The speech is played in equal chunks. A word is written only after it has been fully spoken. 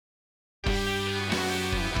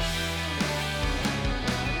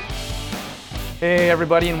Hey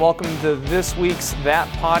everybody, and welcome to this week's That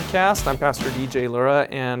Podcast. I'm Pastor DJ Lura,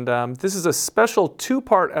 and this is a special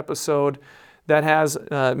two-part episode that has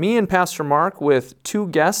me and Pastor Mark with two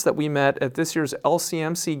guests that we met at this year's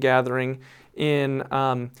LCMC gathering in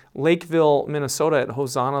Lakeville, Minnesota at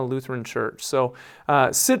Hosanna Lutheran Church. So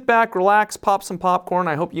sit back, relax, pop some popcorn.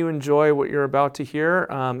 I hope you enjoy what you're about to hear.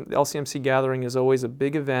 The LCMC gathering is always a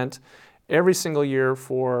big event every single year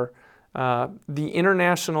for the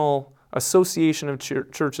International Association of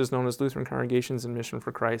Churches known as Lutheran Congregations in Mission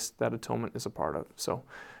for Christ that Atonement is a part of. So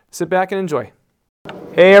sit back and enjoy.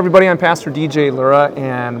 Hey everybody, I'm Pastor DJ Lura,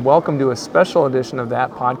 and welcome to a special edition of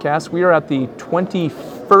That Podcast. We are at the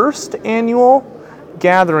 21st annual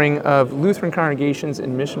gathering of Lutheran Congregations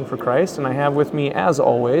in Mission for Christ, and I have with me, as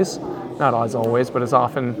always, not as always, but as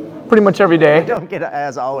often, pretty much every day. I don't get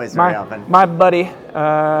as always very often. My buddy,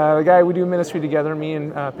 the guy we do ministry together, me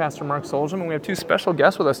and Pastor Mark Solzham, and we have two special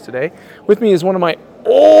guests with us today. With me is one of my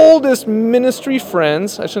oldest ministry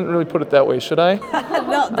friends. I shouldn't really put it that way, should I?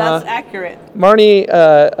 No, that's accurate.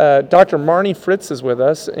 Dr. Marnie Fritz is with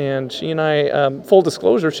us, and she and I, full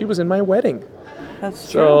disclosure, she was in my wedding.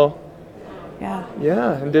 That's true. So,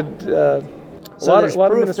 yeah, and did So there's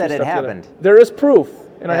proof that it happened. There is proof,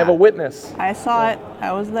 and I have a witness. I saw it.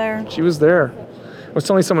 I was there. She was there. I was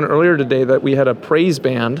telling someone earlier today that we had a praise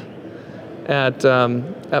band at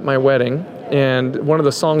my wedding, and one of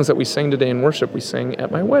the songs that we sang today in worship, we sang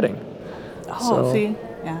at my wedding. Oh, see?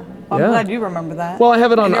 Yeah. Well, I'm glad you remember that. Well, I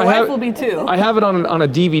have it on. And your wife will be too. I have it on a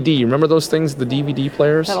DVD. You remember those things, the DVD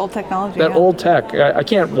players? That old technology. That old tech. I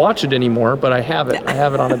can't watch it anymore, but I have it. I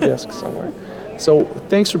have it on a disc somewhere. So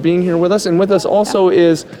thanks for being here with us. And with us also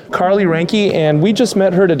is Carly Ranke, and we just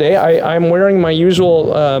met her today. I'm wearing my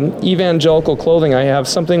usual evangelical clothing. I have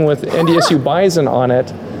something with NDSU Bison on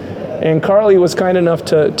it. And Carly was kind enough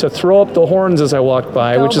to throw up the horns as I walked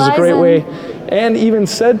by, which is a great way, and even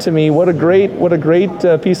said to me, what a great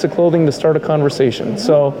piece of clothing to start a conversation.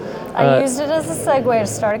 So I used it as a segue to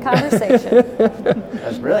start a conversation.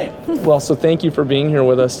 That's brilliant. Well, so thank you for being here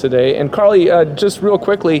with us today. And Carly, just real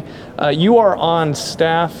quickly, you are on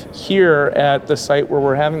staff here at the site where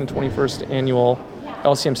we're having the 21st annual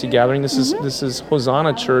LCMC gathering. This is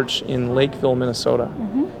Hosanna Church in Lakeville, Minnesota.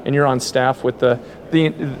 And you're on staff with the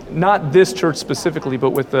not this church specifically,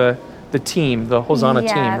 but with the team, the Hosanna team,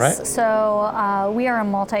 right? Yes, so we are a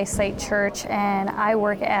multi-site church, and I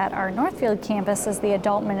work at our Northfield campus as the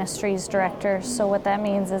Adult Ministries Director. So what that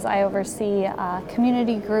means is I oversee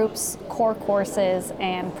community groups, core courses,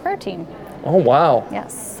 and prayer team. Oh, wow.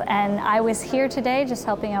 Yes, and I was here today just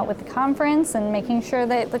helping out with the conference and making sure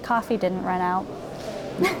that the coffee didn't run out.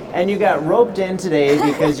 And you got roped in today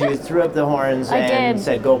because you threw up the horns and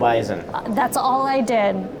said, "Go Bison." That's all I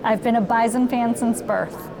did. I've been a Bison fan since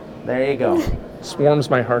birth. There you go.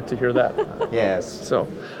 Warms my heart to hear that. Yes. So,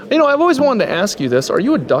 I've always wanted to ask you this. Are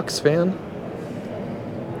you a Ducks fan?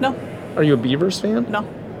 No. Are you a Beavers fan? No.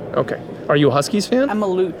 Okay. Are you a Huskies fan? I'm a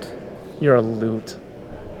Loot. You're a Loot.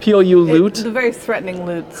 PLU Loot? The very threatening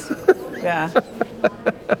Loots. Yeah.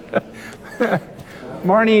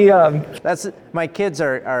 Marnie, That's my kids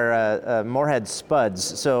are Moorhead Spuds,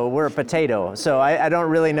 so we're a potato. So I don't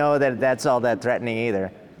really know that that's all that threatening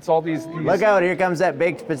either. it's all these Look out! Here comes that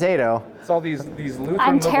baked potato. it's all these Lutheran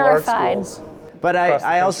I'm liberal terrified. arts schools. But Across the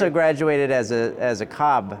I also country. graduated as a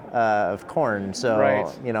cob of corn, so Right.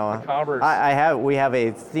 The cobbers. we have a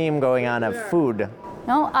theme going on of food.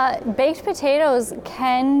 No, baked potatoes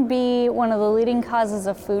can be one of the leading causes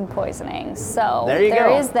of food poisoning. So There you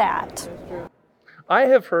go. is that. I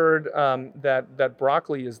have heard that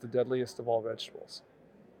broccoli is the deadliest of all vegetables.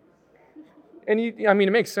 And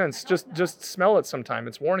it makes sense. Just smell it sometime.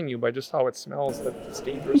 It's warning you by just how it smells that it's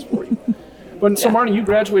dangerous for you. But so Marnie, you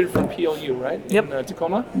graduated from PLU, right? Yep. In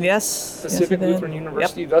Tacoma? Yes. Pacific yes, I did. Lutheran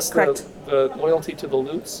University. Yep. Thus Correct. the loyalty to the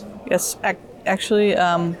Lutes. Yes. Actually,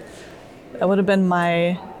 that would have been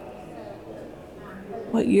my,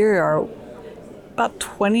 what year? Or about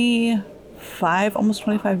almost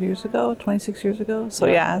 25 years ago, 26 years ago. So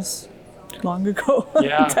yeah, it's too long ago.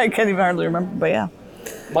 Yeah. I can't even hardly remember, but yeah.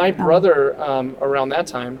 My brother, around that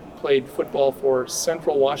time, played football for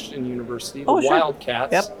Central Washington University, the Oh, sure.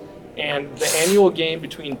 Wildcats. Yep. And the annual game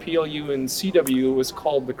between PLU and CW was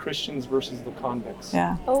called the Christians versus the Convicts.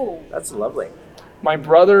 Yeah. Oh. That's lovely. My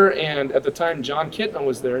brother and, at the time, John Kitna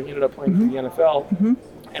was there. He ended up playing for the NFL.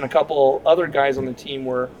 And a couple other guys on the team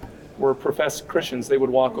were professed Christians. They would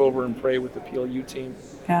walk over and pray with the PLU team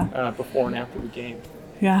before and after the game.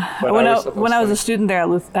 Yeah. But When I I always thought that was was funny. a student there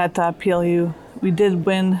at PLU, we did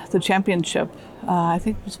win the championship. I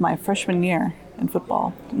think it was my freshman year in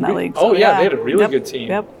football in that league. Oh, So, yeah, they had a really good team.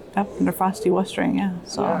 Yep. Under Frosty Westring, yeah.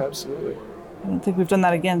 So Yeah, absolutely. I don't think we've done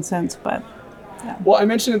that again since, but Well, I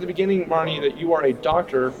mentioned at the beginning, Marnie, that you are a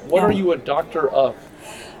doctor. What Yeah. are you a doctor of?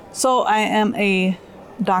 So I am a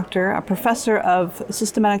doctor, a professor of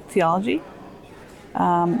systematic theology,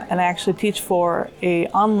 and I actually teach for a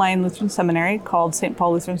online Lutheran seminary called St.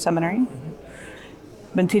 Paul Lutheran Seminary.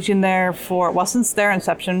 Been teaching there since their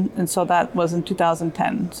inception, and so that was in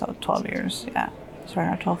 2010, so 12 years, yeah.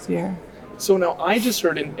 Starting our 12th year. So now I just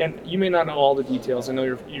heard, and you may not know all the details. I know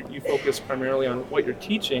you focus primarily on what you're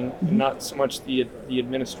teaching, and not so much the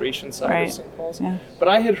administration side Right. of St. Paul's. Yeah. But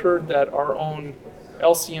I had heard that our own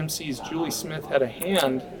LCMC's Julie Smith had a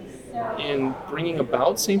hand in bringing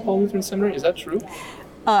about St. Paul Lutheran Seminary. Is that true?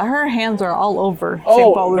 Her hands are all over St.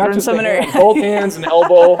 Paul not Lutheran just the Seminary. hand, both hands and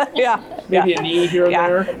elbow, Yeah. maybe yeah. a knee here and Yeah,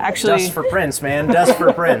 there. actually, Dust for Prince, man. Dust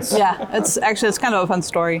for Prince. yeah, it's kind of a fun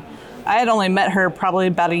story. I had only met her probably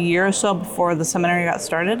about a year or so before the seminary got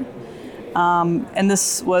started. And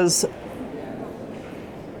this was,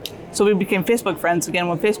 so we became Facebook friends again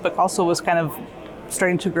when Facebook also was kind of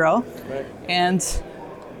starting to grow. Right. And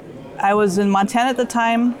I was in Montana at the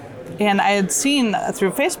time, and I had seen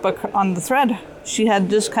through Facebook on the thread, she had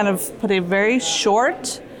just kind of put a very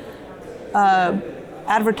short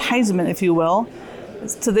advertisement, if you will,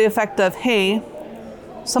 to the effect of, hey,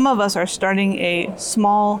 some of us are starting a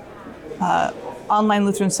small online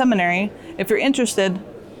Lutheran seminary. If you're interested,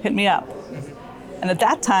 hit me up. And at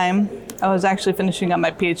that time, I was actually finishing up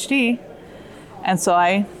my PhD, and so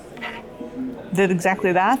I did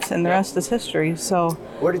exactly that, and the rest is history. So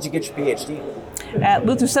Where did you get your PhD? at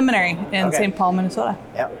Luther Seminary in Okay. St. Paul, Minnesota.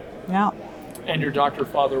 Yep. Yeah. And your doctor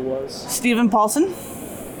father was? Stephen Paulson.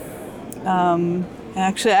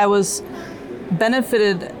 Actually, I was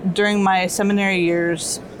benefited during my seminary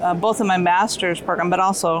years, both in my master's program, but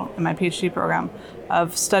also in my PhD program,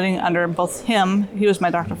 of studying under both him. He was my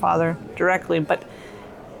doctor father directly, but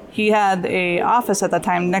he had a office at that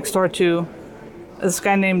time next door to this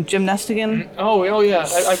guy named Jim Nestigan. Oh yeah,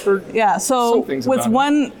 I've heard. Yeah, so Some things with about him.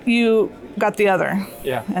 one, you got the other.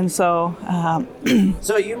 Yeah. And so,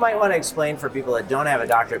 So you might want to explain for people that don't have a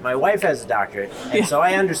doctorate. My wife has a doctorate, and so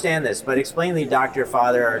I understand this. But explain the doctor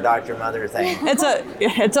father or doctor mother thing.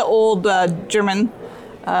 it's an old German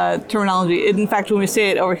terminology. In fact, when we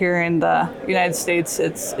say it over here in the United States,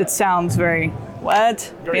 it sounds very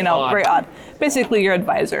what? Very odd. Very odd. Basically, your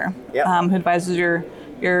advisor, Yep. who advises your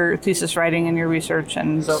thesis writing and your research.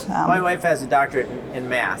 And So my wife has a doctorate in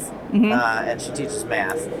math, and she teaches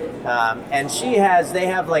math. And they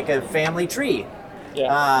have like a family tree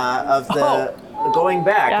of the going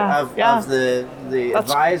back of the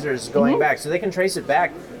advisors going back, so they can trace it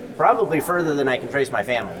back probably further than I can trace my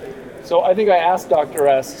family. So I think I asked Dr.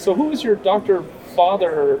 S, so who was your doctor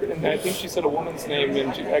father? And I think she said a woman's name,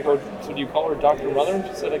 and I go, so do you call her Dr. Mother? And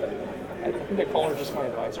she said, I think I call her just my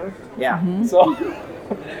advisor. Yeah. So,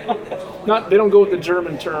 they don't go with the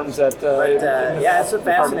German terms that. Yeah, it's a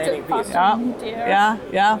fascinating piece.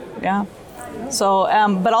 Yeah. So,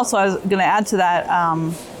 but also I was going to add to that, I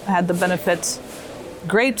had the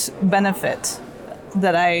great benefit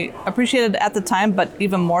that I appreciated at the time, but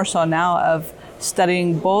even more so now, of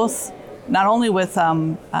studying both, not only with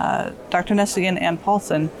Dr. Nestigan and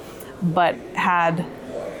Paulson, but had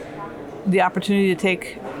the opportunity to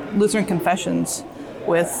take Lutheran confessions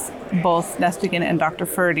with both Nestigan and Dr.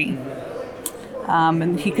 Furdy.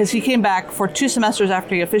 Because he came back for 2 semesters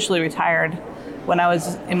after he officially retired when I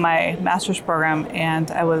was in my master's program, and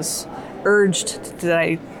I was urged that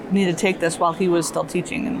I needed to take this while he was still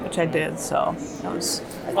teaching, and which I did. So that was.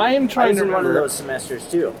 I am I trying was to in one of remember. those semesters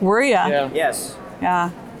too. Were ya? Yeah. Yes. Yeah.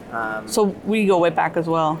 So we go way back as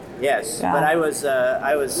well. Yes, Yeah. but that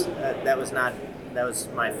was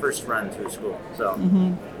my first run through school. So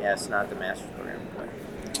yes, not the master's program. But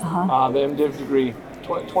The MDiv degree,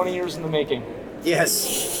 20 years in the making.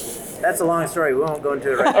 yes, that's a long story. We won't go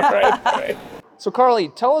into it right now. Right. So Carly,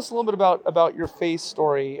 tell us a little bit about your faith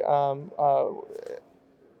story. How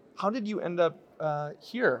did you end up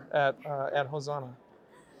here at Hosanna?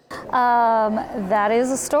 That is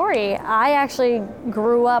a story. I actually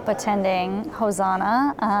grew up attending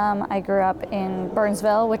Hosanna. I grew up in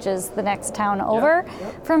Burnsville, which is the next town over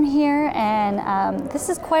from here, and this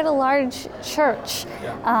is quite a large church.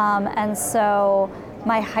 And so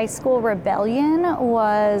my high school rebellion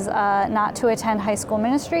was not to attend high school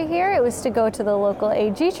ministry here. It was to go to the local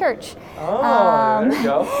AG church. There you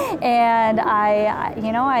go. And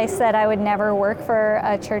I said I would never work for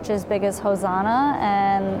a church as big as Hosanna,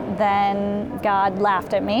 and then God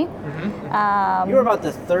laughed at me. You were about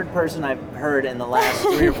the third person I've heard in the last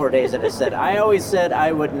 3 or 4 days that has said, I always said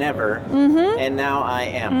I would never, and now I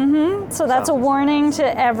am. So that's a warning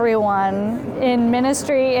to everyone in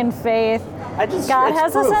ministry, in faith. God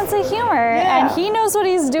has proof. a sense of humor, Yeah. and He knows what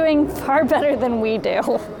He's doing far better than we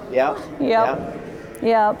do. Yep.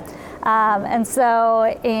 And so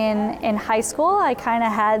in high school, I kind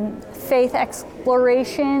of had faith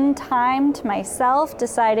exploration time to myself,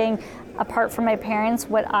 deciding, apart from my parents,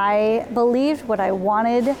 what I believed, what I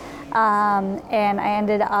wanted, and I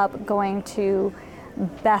ended up going to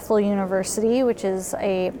Bethel University, which is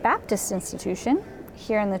a Baptist institution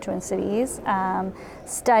here in the Twin Cities.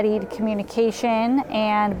 Studied communication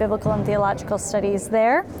and biblical and theological studies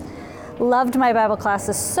there. Loved my Bible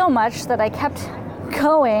classes so much that I kept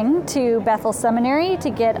going to Bethel Seminary to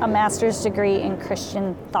get a master's degree in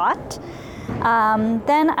Christian thought.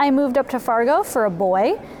 Then I moved up to Fargo for a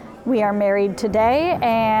boy. We are married today,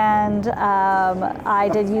 and I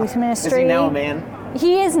did youth ministry. Is he now a man?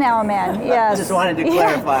 He is now a man, yes. Just wanted to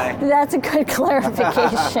clarify. Yeah, that's a good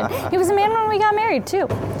clarification. He was a man when we got married, too.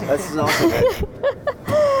 This is also good.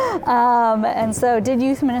 And so did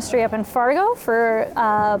youth ministry up in Fargo for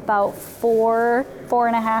about four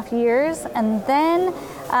and a half years, and then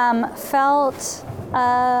felt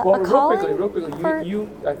a calling. Real quickly,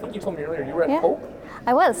 I think you told me earlier you were at Hope?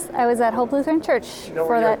 I was at Hope Lutheran Church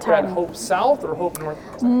for that time. At Hope South or Hope North?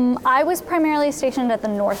 I was primarily stationed at the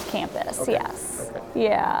North Campus, yes. Okay.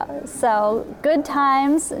 Yeah, so good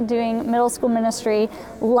times doing middle school ministry,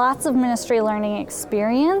 lots of ministry learning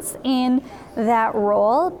experience in that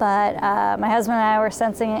role, but my husband and I were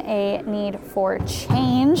sensing a need for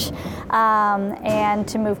change and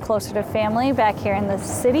to move closer to family back here in the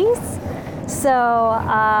cities. So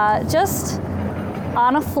just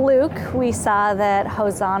on a fluke, we saw that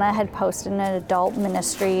Hosanna had posted an adult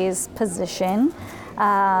ministries position.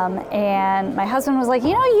 And my husband was like,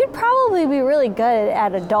 you'd probably be really good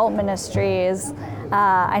at adult ministries.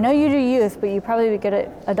 I know you do youth, but you'd probably be good at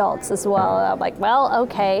adults as well. I'm like, well,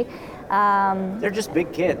 okay. They're just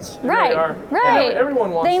big kids. Right, They are. right.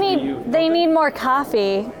 Everyone wants to be youth. They need more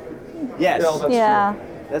coffee. Yes. No, that's Yeah. true.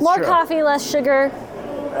 That's More true. coffee, less sugar.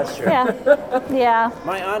 That's true. Yeah.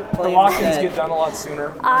 My aunt The claims walk-ins that get done a lot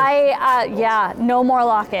sooner. No more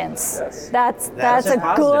lock-ins. Yes. That's a a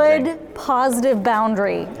positive good positive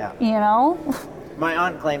boundary. Yeah. My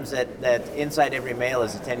aunt claims that inside every male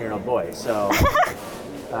is a 10-year-old boy. So,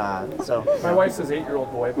 My wife says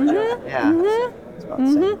 8-year-old boy, but yeah. It's about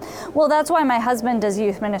the same. Well, that's why my husband does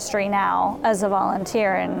youth ministry now as a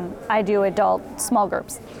volunteer, and I do adult small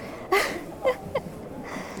groups.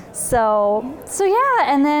 So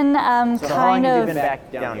yeah, and then So how long have you been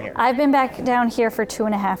back down here? I've been back down here for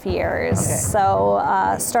 2.5 years. Okay.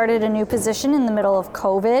 So started a new position in the middle of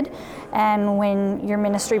COVID, and when your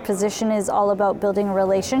ministry position is all about building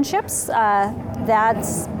relationships,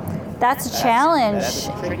 that's a challenge. That's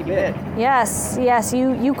a tricky bit. Yes,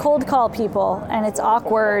 you cold call people, and it's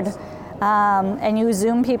awkward, and you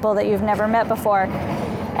Zoom people that you've never met before.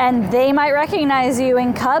 And they might recognize you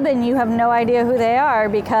in Cub, and you have no idea who they are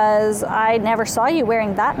because I never saw you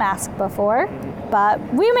wearing that mask before. But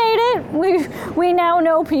we made it. We now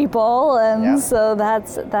know people, and so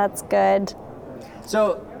that's good.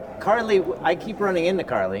 So, Carly, I keep running into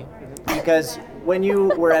Carly because when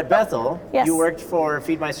you were at Bethel, Yes. you worked for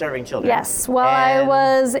Feed My Starving Children. Yes, while I And-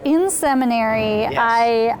 was in seminary, Yes.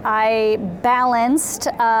 I balanced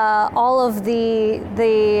all of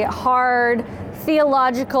the hard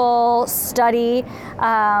theological study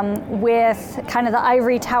with kind of the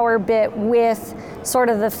ivory tower bit with sort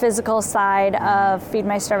of the physical side of Feed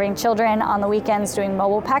My Starving Children on the weekends doing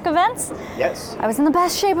mobile pack events. Yes. I was in the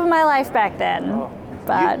best shape of my life back then.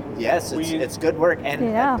 But Yes, it's good work.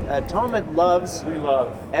 And Atonement loves we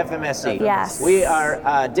love FMSC. Yes. We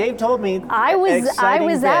are, Dave told me. I was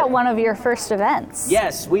that at one of your first events.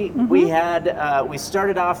 Yes, we had, we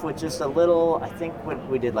started off with just a little, I think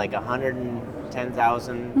we did like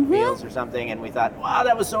 110,000 meals or something, and we thought, wow,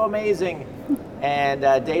 that was so amazing. And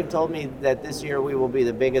Dave told me that this year we will be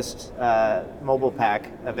the biggest mobile pack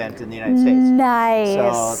event in the United States. Nice.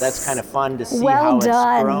 So that's kind of fun to see Well how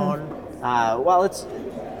done. it's grown. It's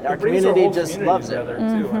our It brings our community whole just community loves together, it.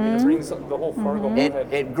 too. I mean, it brings the whole Fargo.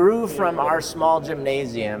 It grew from our small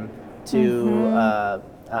gymnasium to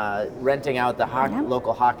renting out the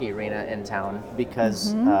local hockey arena in town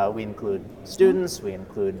because we include students, we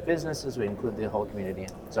include businesses, we include the whole community.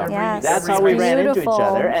 So Yes. that's how we ran into each Beautiful.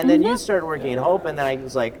 other. And then you started working at Hope, and then I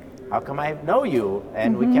was like, how come I know you?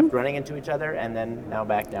 And we kept running into each other, and then now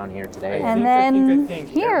back down here today. And I then think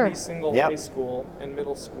here. every single Yep. high school and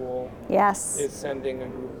middle school Yes. is sending a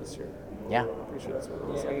group this year. Yeah. I'm pretty sure that's what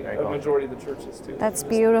it is. And Very a cool. majority of the churches, too. That's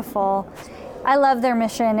beautiful. I love their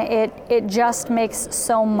mission. It just makes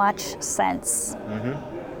so much sense.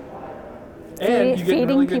 And you get in feeding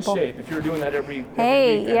really good people. shape if you're doing that every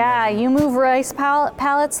Hey, week. yeah, you move rice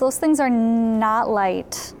pallets. Those things are not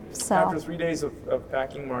light. So After 3 days of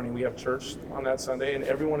packing Marnie, we have church on that Sunday, and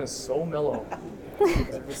everyone is so mellow.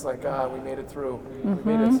 It's like, we made it through.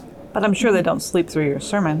 We made it. But I'm sure they don't sleep through your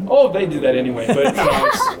sermon. Oh, they do that anyway, but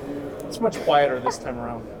it's much quieter this time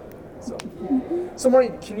around. So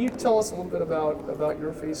Marnie, can you tell us a little bit about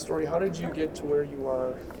your faith story? How did you get to where you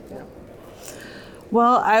are now?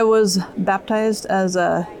 Well, I was baptized as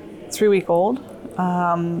a 3-week-old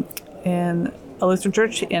in a Lutheran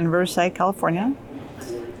church in Riverside, California,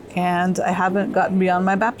 and I haven't gotten beyond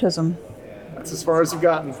my baptism. That's as far as you've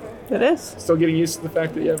gotten. It is. Still getting used to the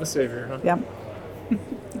fact that you have a Savior, huh? Yep.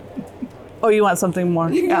 Oh, you want something more?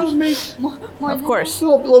 Yeah. Of course. A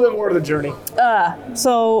little bit more to the journey.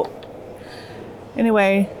 So,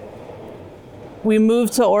 anyway, we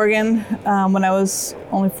moved to Oregon when I was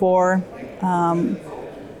only 4.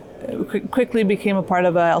 Quickly became a part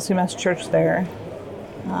of a LCMS church there.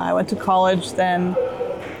 I went to college then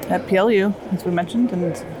at PLU, as we mentioned,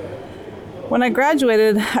 and when I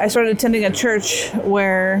graduated, I started attending a church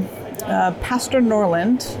where Pastor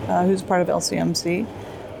Norland, who's part of LCMC,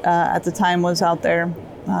 at the time was out there.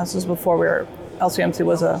 This was before LCMC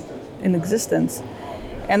was in existence.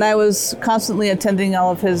 And I was constantly attending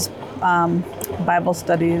all of his Bible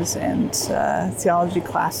studies and theology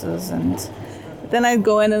classes. And then I'd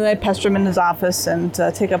go in and I'd pester him in his office and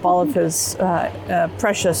take up all of his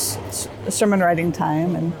precious sermon writing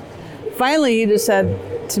time. And finally he just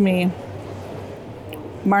said to me,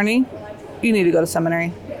 Marnie, you need to go to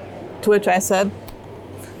seminary. To which I said,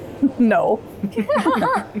 no.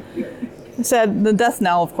 I said, the death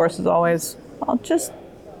knell, of course, is always, well, just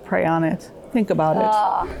pray on it. Think about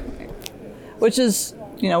it. Which is,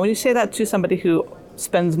 when you say that to somebody who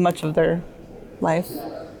spends much of their life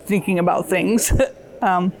thinking about things.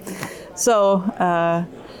 So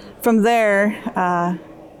from there,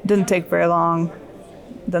 didn't take very long.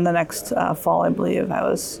 Then the next fall, I believe, I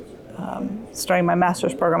was starting my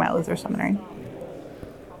master's program at Luther Seminary.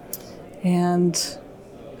 And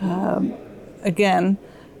again,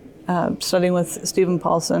 studying with Stephen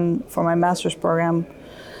Paulson for my master's program.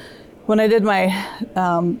 When I did my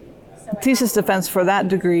thesis defense for that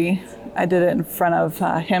degree, I did it in front of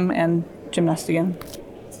him and Jim Nestigan.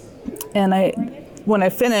 And when I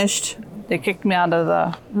finished, they kicked me out of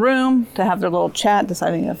the room to have their little chat,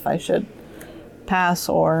 deciding if I should pass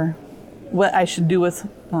or what I should do with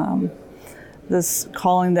this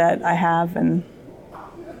calling that I have. And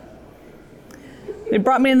they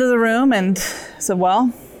brought me into the room and said,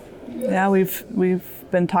 well, yeah, we've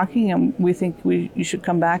been talking and we think you should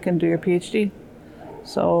come back and do your PhD.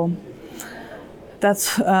 So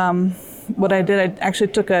that's what I did. I actually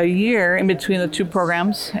took a year in between the two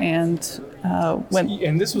programs and went.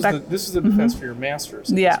 And this was back, this is the defense for your master's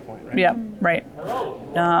at this point, right? Yeah, right.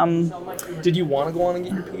 Did you want to go on and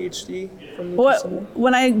get your PhD from the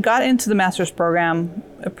when I got into the master's program,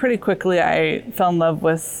 pretty quickly I fell in love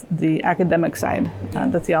with the academic side,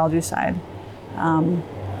 the theology side,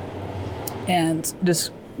 and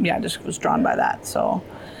just was drawn by that. So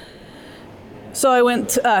I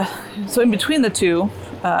went. So in between the two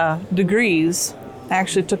degrees, I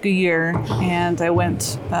actually took a year, and I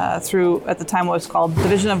went through, at the time what was called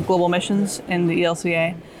Division of Global Missions in the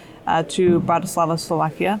ELCA, to Bratislava,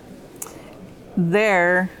 Slovakia.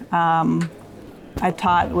 There, I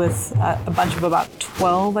taught with a bunch of about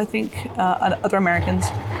 12, I think, other Americans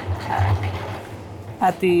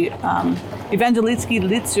at the Evangelicki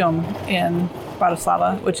Lyceum in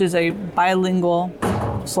Bratislava, which is a bilingual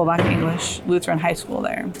Slovak English Lutheran high school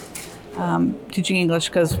there. Teaching English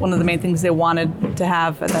because one of the main things they wanted to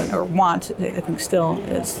have, or want, I think still,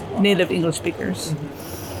 is native English speakers.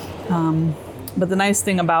 But the nice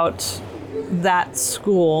thing about that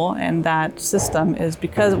school and that system is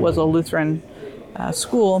because it was a Lutheran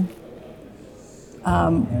school,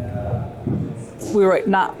 we were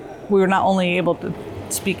not only able to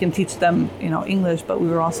speak and teach them, English, but we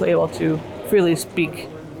were also able to freely speak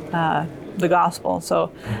the gospel. So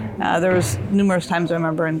there was numerous times I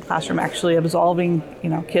remember in the classroom actually absolving,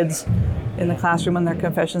 kids in the classroom when their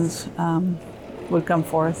confessions would come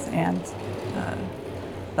forth, and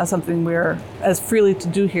that's something we're as freely to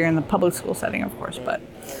do here in the public school setting, of course, but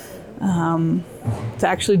to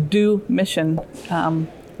actually do mission,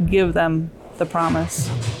 give them the promise.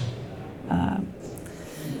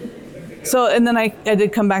 So, and then I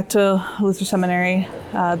did come back to Luther Seminary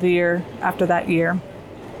the year after that year,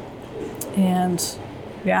 and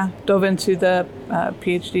dove into the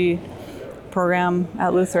PhD program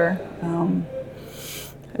at Luther.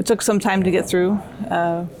 It took some time to get through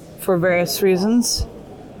for various reasons,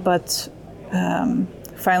 but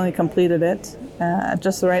finally completed it at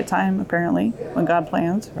just the right time, apparently, when God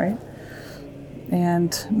plans, right?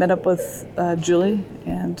 And met up with Julie,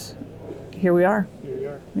 and here we are. Here we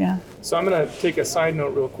are. Yeah. So I'm going to take a side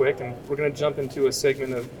note real quick, and we're going to jump into a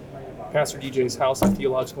segment of Pastor DJ's House of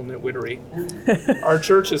Theological Nitwittery. Our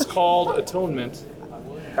church is called Atonement.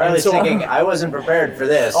 Harley's thinking, I wasn't prepared for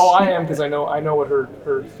this. Oh, I am, because I know what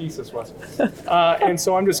her thesis was. And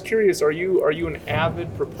so I'm just curious, are you an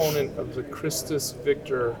avid proponent of the Christus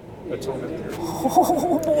Victor atonement theory?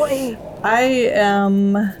 Oh boy. I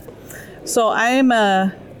am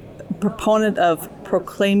a proponent of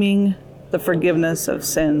proclaiming the forgiveness of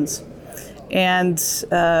sins. And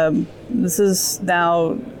this is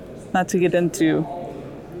now, not to get into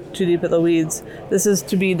too deep in the weeds, this is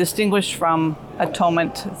to be distinguished from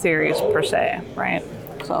atonement theories per se, right?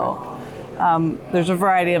 So there's a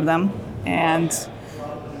variety of them, and there's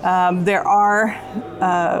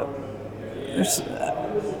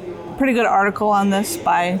a pretty good article on this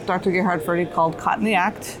by Dr. Gerhard Forde called Caught in the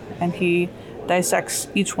Act, and he dissects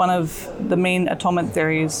each one of the main atonement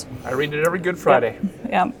theories. I read it every Good Friday.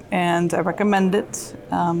 Yep, and I recommend it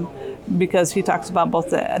because he talks about both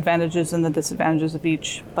the advantages and the disadvantages of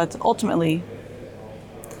each. But ultimately,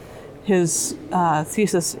 his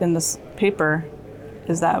thesis in this paper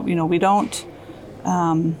is that we don't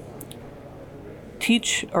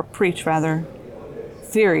teach or preach, rather,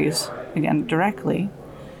 theories, again, directly.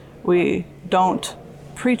 We don't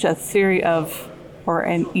preach a theory of or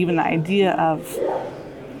even an idea of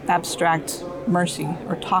abstract mercy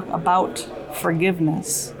or talk about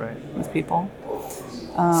forgiveness with people.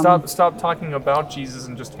 Stop talking about Jesus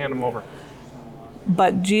and just hand him over.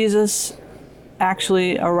 But Jesus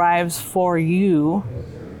actually arrives for you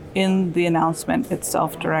in the announcement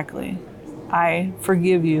itself directly. I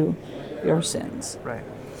forgive you your sins. Right.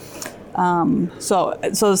 So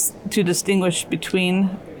to distinguish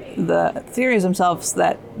between the theories themselves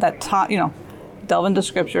that talk, delve into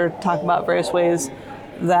Scripture, talk about various ways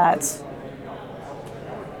that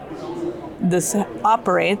this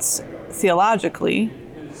operates theologically.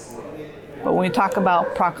 But when we talk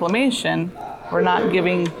about proclamation, we're not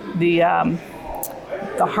giving the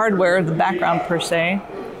hardware, the background per se,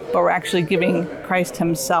 but we're actually giving Christ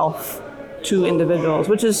himself to individuals,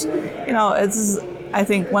 which is, it's, I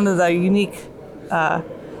think, one of the unique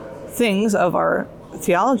things of our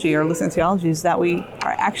theology, or Lutheran theology, is that we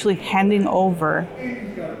are actually handing over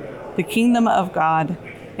the kingdom of God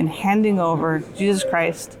and handing over Jesus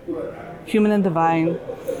Christ, human and divine,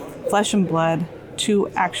 flesh and blood, to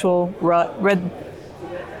actual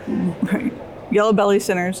yellow belly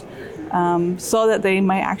sinners, so that they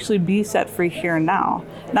might actually be set free here and now.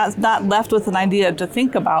 Not left with an idea to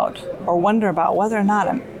think about or wonder about whether or not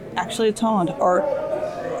I'm actually atoned,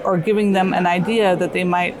 or giving them an idea that they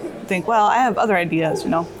might think, well, I have other ideas,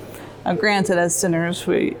 Now, granted, as sinners,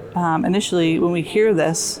 we initially, when we hear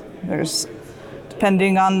this, there's,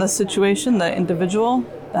 depending on the situation, the individual,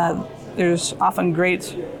 there's often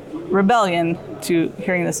great rebellion to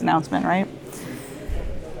hearing this announcement, right?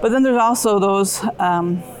 But then there's also those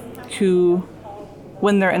who,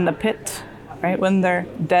 when they're in the pit, right, when they're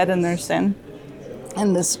dead in their sin,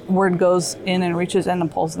 and this word goes in and reaches in and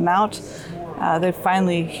pulls them out, they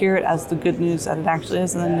finally hear it as the good news that it actually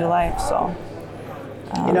is in the new life. So,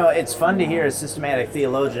 it's fun to hear a systematic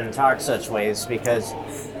theologian talk such ways, because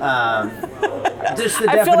just the definition.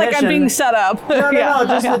 I feel like I'm being set up. No,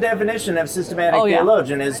 the definition of systematic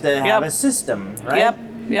theologian is to have a system, right?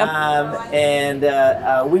 Yep. And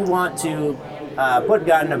we want to put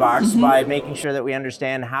God in a box by making sure that we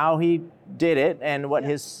understand how he did it and what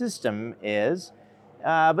his system is.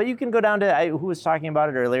 But you can go down to, who was talking about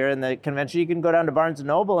it earlier in the convention, you can go down to Barnes &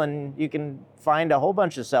 Noble and you can find a whole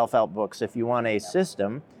bunch of self-help books if you want a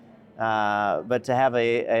system. But to have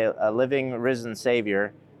a living, risen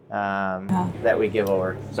Savior that we give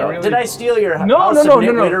over. So, really, did I steal your house of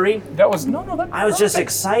nitwittery? That was, I was just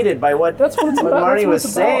excited by what Marnie was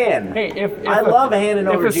saying. Hey, I love handing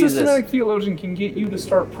over Jesus. If a systematic theologian can get you to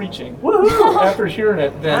start preaching after hearing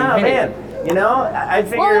it, then man. I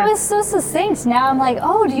figured... Well, it was so succinct. Now I'm like,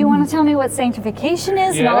 do you want to tell me what sanctification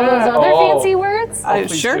is and all those other fancy words?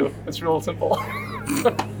 Sure. Do. It's real simple.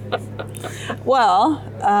 Well,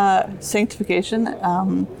 sanctification,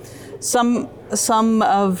 some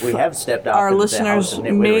of we have stepped off our listeners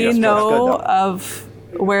may know of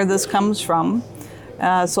where this comes from.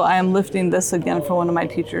 So I am lifting this again from one of my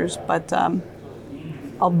teachers, but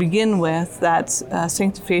I'll begin with that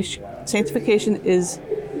sanctification is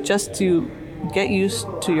just to get used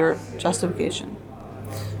to your justification.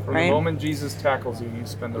 From the moment Jesus tackles you, you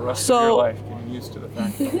spend the rest of your life getting used to the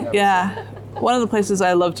fact that you have One of the places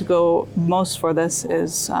I love to go most for this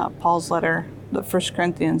is Paul's letter, the 1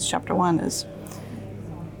 Corinthians chapter 1, is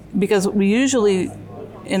because we usually,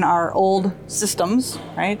 in our old systems,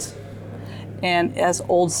 right, and as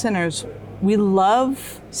old sinners, we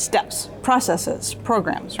love steps, processes,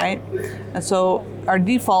 programs, right? And so our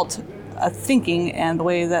default thinking and the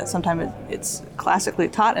way that sometimes it's classically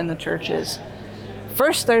taught in the church is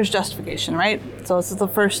first there's justification, right? So this is the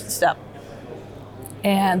first step.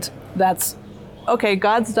 And that's, okay,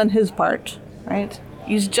 God's done his part, right?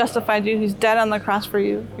 He's justified you, he's dead on the cross for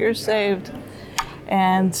you, you're saved.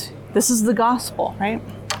 And this is the gospel, right?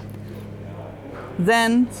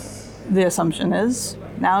 Then the assumption is,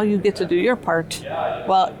 now you get to do your part.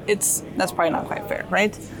 Well, that's probably not quite fair,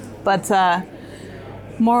 right? But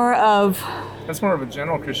more of... That's more of a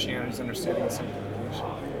general Christianity's understanding of sanctification.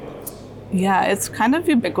 Yeah, it's kind of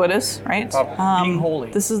ubiquitous, right? Being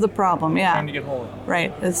holy. This is the problem, yeah. Time to get holy.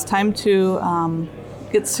 Right. It's time to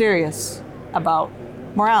get serious about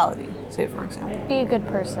morality, say, for example. Be a good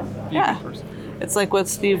person. Be a good person. It's like what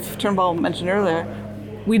Steve Turnbull mentioned earlier.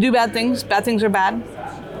 We do bad things are bad.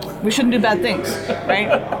 We shouldn't do bad things, right?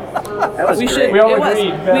 That was We great. should. We all it was. agree,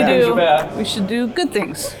 bad things are bad. We should do good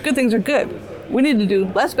things. Good things are good. We need to do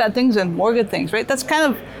less bad things and more good things, right? That's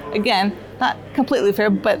kind of, again, not completely fair,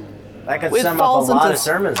 but That could it sum up a falls lot into- of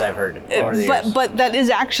sermons I've heard over the years. but that is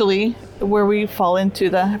actually where we fall into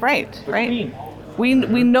the right. We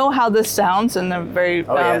know how this sounds in a very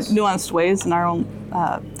yes. nuanced ways in our own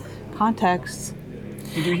contexts.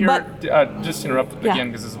 Did you hear, But- just to interrupt Yeah. again,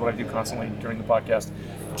 because this is what I do constantly during the podcast.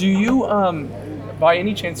 Do you, by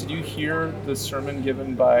any chance, did you hear the sermon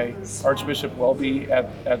given by Archbishop Welby at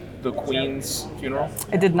the Queen's funeral?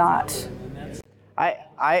 I did not.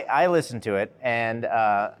 I listened to it, and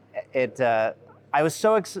I was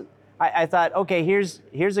so excited. I thought, okay,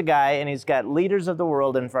 here's a guy, and he's got leaders of the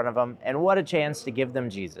world in front of him, and what a chance to give them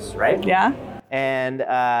Jesus, right? Yeah.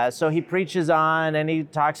 And so he preaches on, and he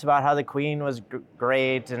talks about how the Queen was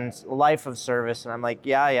great and life of service, and I'm like,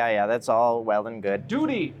 yeah, that's all well and good.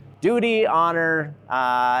 Duty, honor,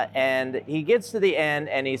 and he gets to the end,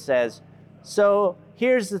 and he says, so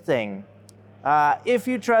here's the thing. If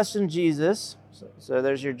you trust in Jesus, so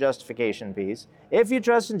there's your justification piece. If you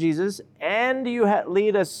trust in Jesus and you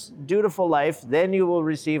lead a dutiful life, then you will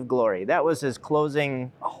receive glory. That was his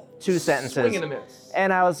closing two sentences. Swing and a miss.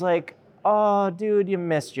 And I was like, oh, dude, you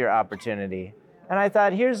missed your opportunity. And I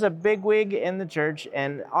thought, here's a bigwig in the church,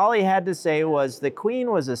 and all he had to say was the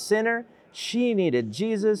Queen was a sinner. She needed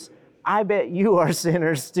Jesus. I bet you are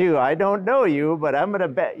sinners too. I don't know you, but I'm going to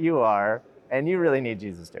bet you are, and you really need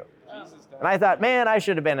Jesus too. And I thought, man, I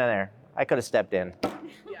should have been in there. I could have stepped in.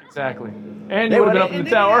 Exactly. And you would have been up in the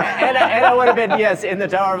tower. And I would have been, yes, in the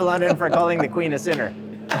Tower of London for calling the Queen a sinner.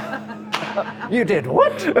 You did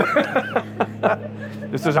what?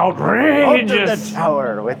 This is Up to outrageous. the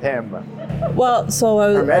tower with him. Well, so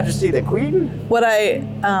Her Majesty the Queen? what I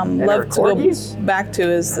love to go corgis? back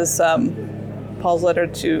to is this Paul's letter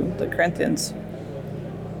to the Corinthians.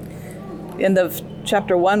 End of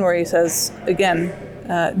chapter 1, where he says, again,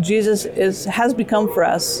 Jesus has become for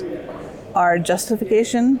us our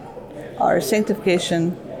justification, our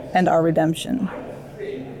sanctification, and our redemption.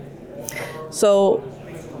 So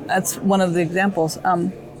that's one of the examples.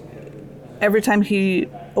 Every time he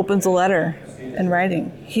opens a letter in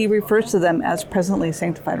writing, he refers to them as presently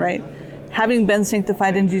sanctified, right? Having been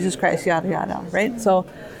sanctified in Jesus Christ, yada, yada, right? So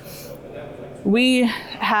we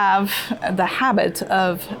have the habit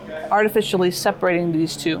of artificially separating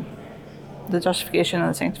these two, the justification and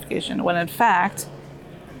the sanctification, when in fact,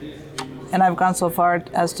 and I've gone so far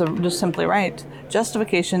as to just simply write,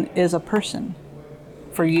 justification is a person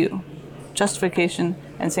for you. Justification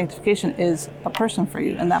and sanctification is a person for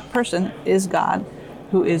you, and that person is God,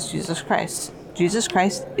 who is Jesus Christ. Jesus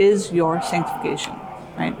Christ is your sanctification,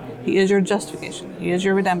 right? He is your justification. He is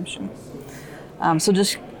your redemption. So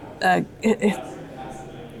just, this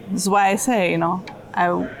is why I say,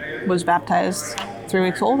 I was baptized 3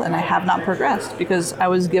 weeks old, and I have not progressed because I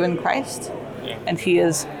was given Christ, and He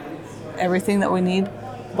is everything that we need,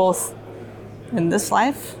 both in this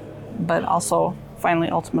life, but also finally,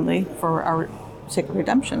 ultimately, for our sake of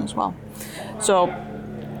redemption as well. So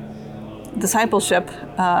discipleship,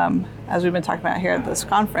 as we've been talking about here at this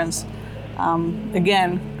conference,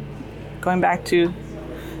 again, going back to,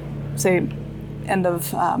 say, end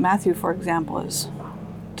of Matthew, for example, is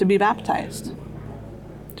to be baptized.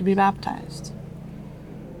 To be baptized.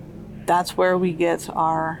 That's where we get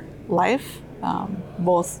our life,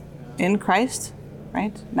 both in Christ,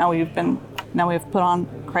 right? Now we have put on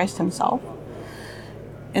Christ Himself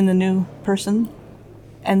in the new person,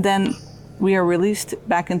 and then we are released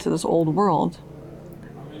back into this old world.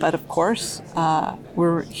 But of course,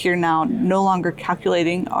 we're here now no longer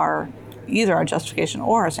calculating either our justification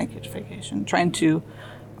or our sanctification, trying to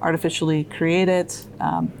artificially create it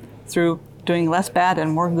through doing less bad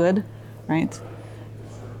and more good, right?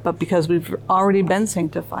 But because we've already been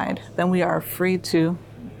sanctified, then we are free to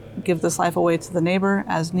give this life away to the neighbor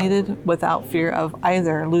as needed without fear of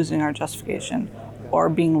either losing our justification or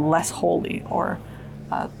being less holy, or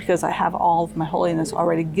because I have all of my holiness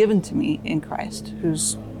already given to me in Christ, who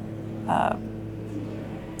is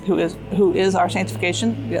our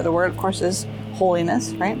sanctification. The other word, of course, is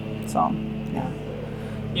holiness, right? So, yeah.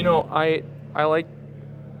 I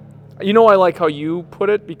like how you put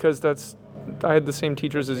it, because I had the same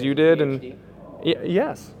teachers as you did, and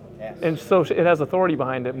yes. And so it has authority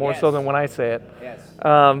behind it more so than when I say it. Yes.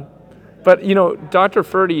 But Dr.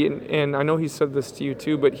 Ferdy, and I know he said this to you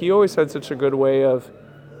too, but he always had such a good way of,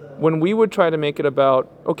 when we would try to make it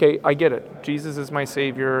about, okay, I get it, Jesus is my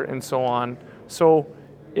Savior and so on. So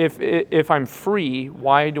if I'm free,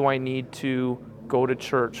 why do I need to go to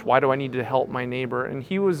church? Why do I need to help my neighbor? And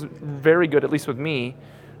he was very good, at least with me,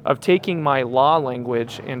 of taking my law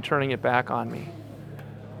language and turning it back on me.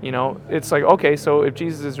 It's like, okay, so if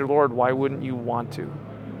Jesus is your Lord, why wouldn't you want to?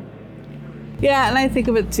 Yeah, and I think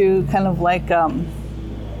of it too, kind of like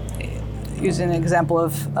using an example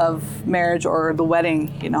of marriage or the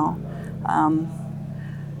wedding,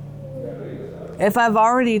 if I've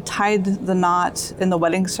already tied the knot in the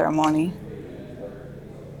wedding ceremony,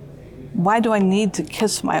 why do I need to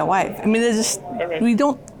kiss my wife? I mean, we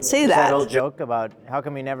don't say that. That old joke about, how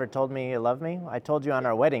come you never told me you love me? I told you on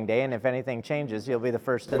our wedding day, and if anything changes, you'll be the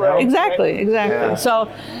first to know. Exactly. Yeah.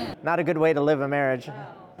 So, not a good way to live a marriage.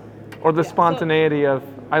 Or the spontaneity of,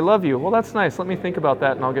 I love you. Well, that's nice. Let me think about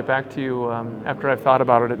that, and I'll get back to you after I've thought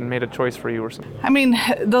about it and made a choice for you or something. I mean,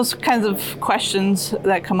 those kinds of questions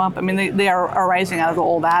that come up, I mean, they are arising out of the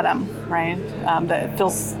old Adam, right? That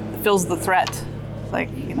feels the threat. Like,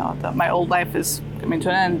 that my old life is coming to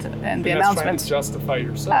an end, and the announcement. Trying to justify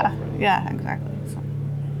yourself. Right? Yeah, exactly. So.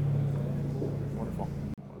 Wonderful.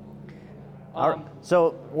 All right.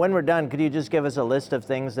 So when we're done, could you just give us a list of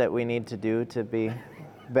things that we need to do to be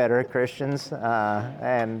better Christians?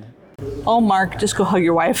 Oh, Mark, just go hug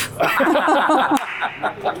your wife.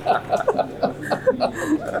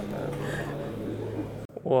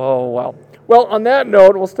 Whoa, wow. Well, on that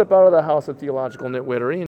note, we'll step out of the house of theological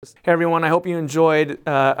nitwittery. Hey everyone, I hope you enjoyed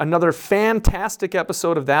another fantastic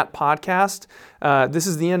episode of That Podcast. This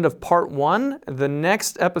is the end of part 1. The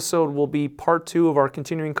next episode will be part 2 of our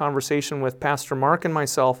continuing conversation with Pastor Mark and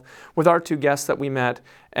myself with our 2 guests that we met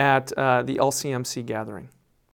at the LCMC gathering.